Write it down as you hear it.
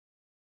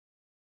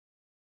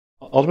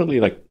Ultimately,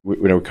 like we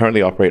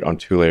currently operate on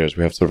two layers.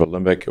 We have sort of a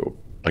limbic,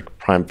 like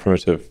prime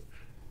primitive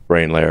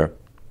brain layer,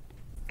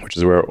 which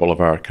is where all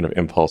of our kind of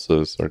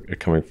impulses are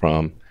coming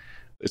from.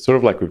 It's sort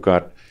of like we've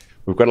got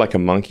like a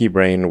monkey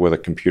brain with a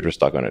computer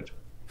stuck on it.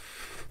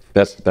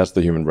 That's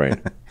the human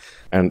brain,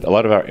 and a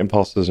lot of our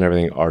impulses and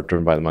everything are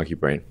driven by the monkey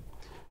brain,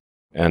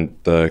 and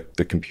the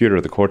computer,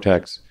 the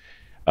cortex,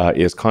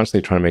 is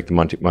constantly trying to make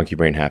the monkey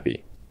brain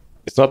happy.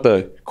 It's not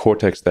the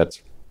cortex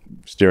that's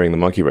steering the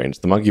monkey brain; it's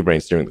the monkey brain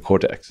steering the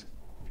cortex.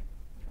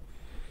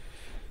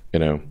 You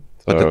know,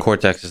 but the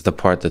cortex is the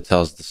part that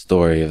tells the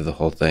story of the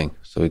whole thing.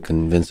 So we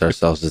convince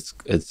ourselves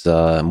it's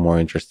more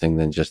interesting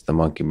than just the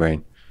monkey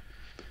brain.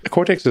 The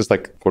cortex is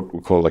like what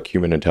we call like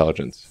human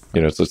intelligence.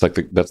 You know, so it's like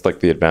that's like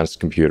the advanced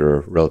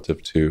computer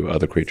relative to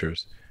other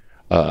creatures.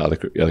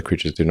 Other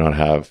creatures do not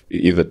have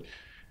either.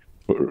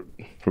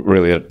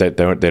 Really, they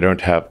don't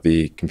have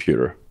the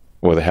computer,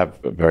 or they have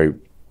a very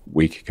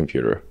weak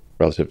computer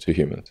relative to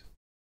humans.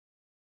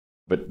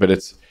 But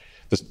it's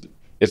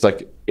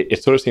like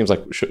it sort of seems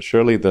like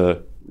surely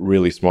the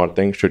really smart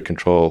thing should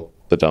control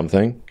the dumb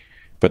thing,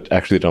 but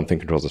actually the dumb thing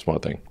controls the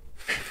smart thing.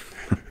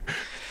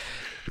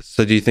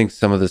 So do you think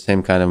some of the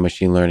same kind of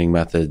machine learning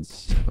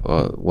methods,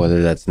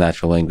 whether that's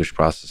natural language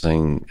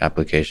processing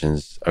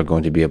applications, are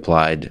going to be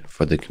applied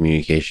for the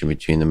communication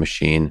between the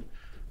machine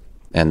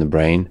and the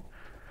brain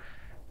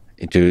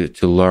to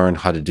learn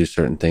how to do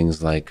certain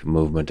things like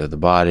movement of the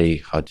body,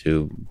 how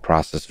to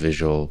process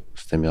visual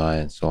stimuli,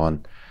 and so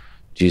on?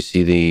 Do you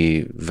see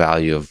the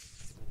value of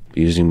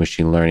using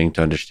machine learning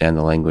to understand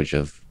the language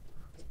of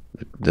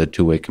the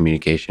two-way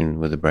communication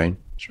with the brain?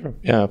 Sure.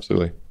 Yeah,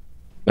 absolutely.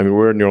 I mean,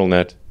 we're a neural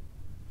net.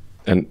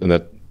 And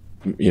that,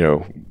 you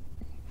know,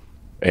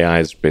 AI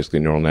is basically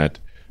neural net.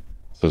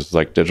 So it's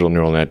like digital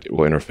neural net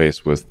will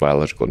interface with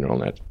biological neural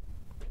net,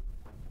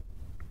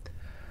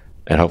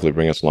 and hopefully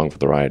bring us along for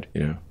the ride.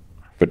 You know,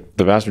 but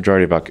the vast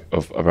majority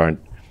of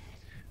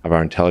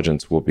our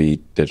intelligence will be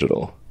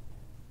digital.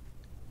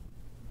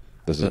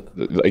 This is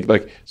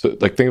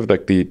like think of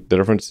like the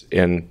difference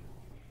in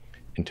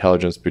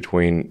intelligence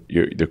between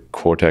the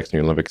cortex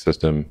and your limbic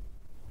system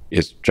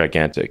is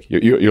gigantic.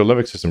 Your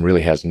limbic system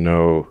really has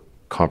no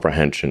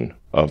comprehension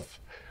of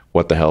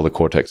what the hell the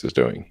cortex is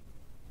doing.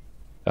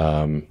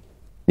 You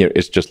know,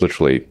 it's just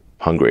literally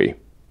hungry,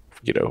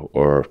 you know,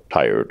 or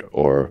tired,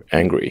 or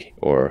angry,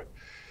 or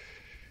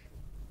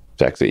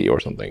sexy, or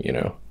something. You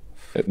know,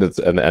 and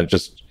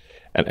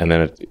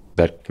then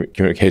that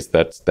communicates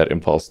that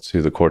impulse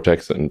to the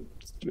cortex and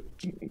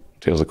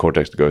tells the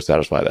cortex to go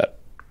satisfy that.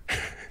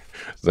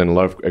 So then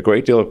a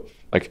great deal of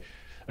like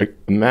a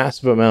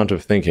massive amount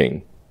of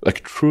thinking,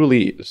 like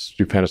truly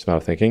stupendous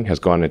amount of thinking, has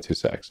gone into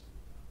sex.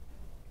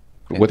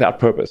 Without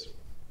purpose,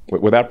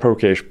 without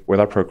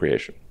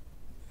procreation,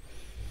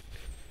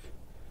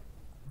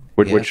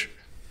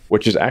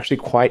 which is actually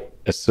quite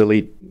a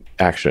silly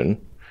action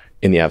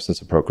in the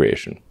absence of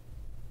procreation.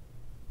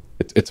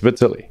 It's a bit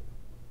silly.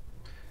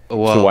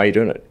 Well, so why are you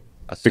doing it?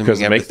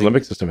 Because it makes the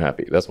limbic system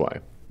happy. That's why.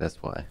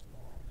 That's why.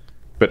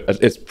 But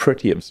it's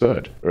pretty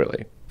absurd,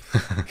 really.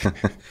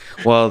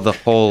 Well, the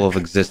whole of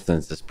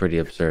existence is pretty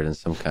absurd in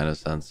some kind of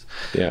sense.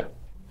 Yeah,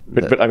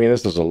 but I mean,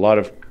 this is a lot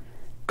of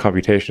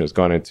computation has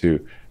gone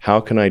into how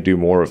can I do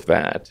more of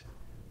that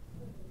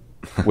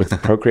with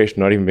procreation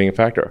not even being a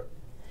factor.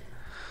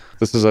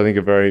 This is, I think,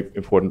 a very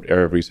important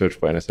area of research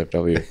by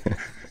NSFW.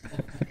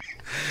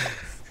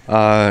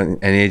 An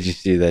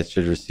agency that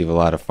should receive a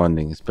lot of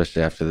funding,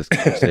 especially after this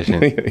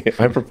conversation.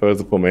 I propose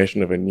the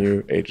formation of a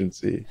new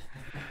agency.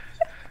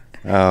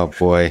 Oh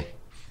boy.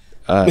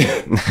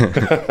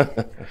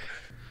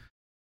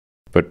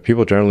 But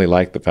people generally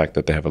like the fact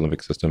that they have a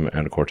limbic system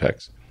and a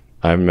cortex.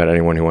 I haven't met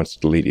anyone who wants to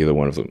delete either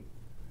one of them.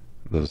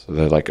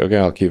 They're like, okay,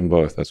 I'll keep them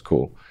both. That's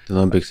cool. The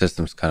limbic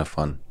system's kind of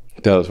fun.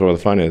 Yeah, that's where the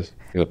fun is.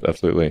 Yep,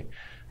 absolutely.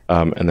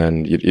 And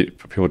then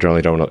people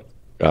generally don't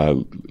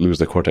lose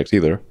the cortex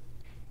either.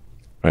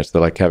 Right, so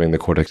they like having the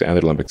cortex and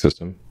the limbic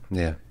system.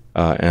 Yeah.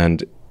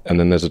 And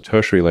then there's a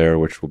tertiary layer,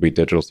 which will be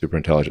digital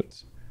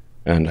superintelligence.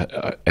 And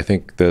I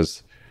think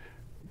there's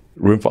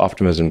room for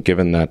optimism,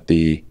 given that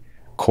the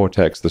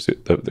cortex,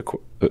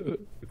 the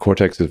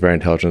cortex is very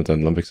intelligent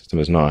and the limbic system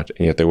is not,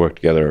 and yet they work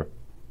together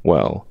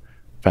well.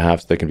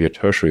 Perhaps there can be a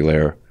tertiary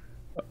layer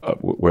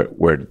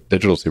where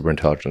digital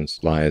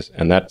superintelligence lies,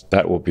 and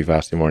that will be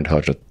vastly more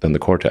intelligent than the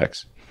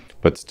cortex,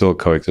 but still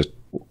coexist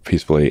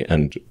peacefully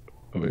and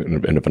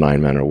in a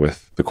benign manner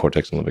with the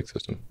cortex and limbic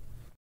system.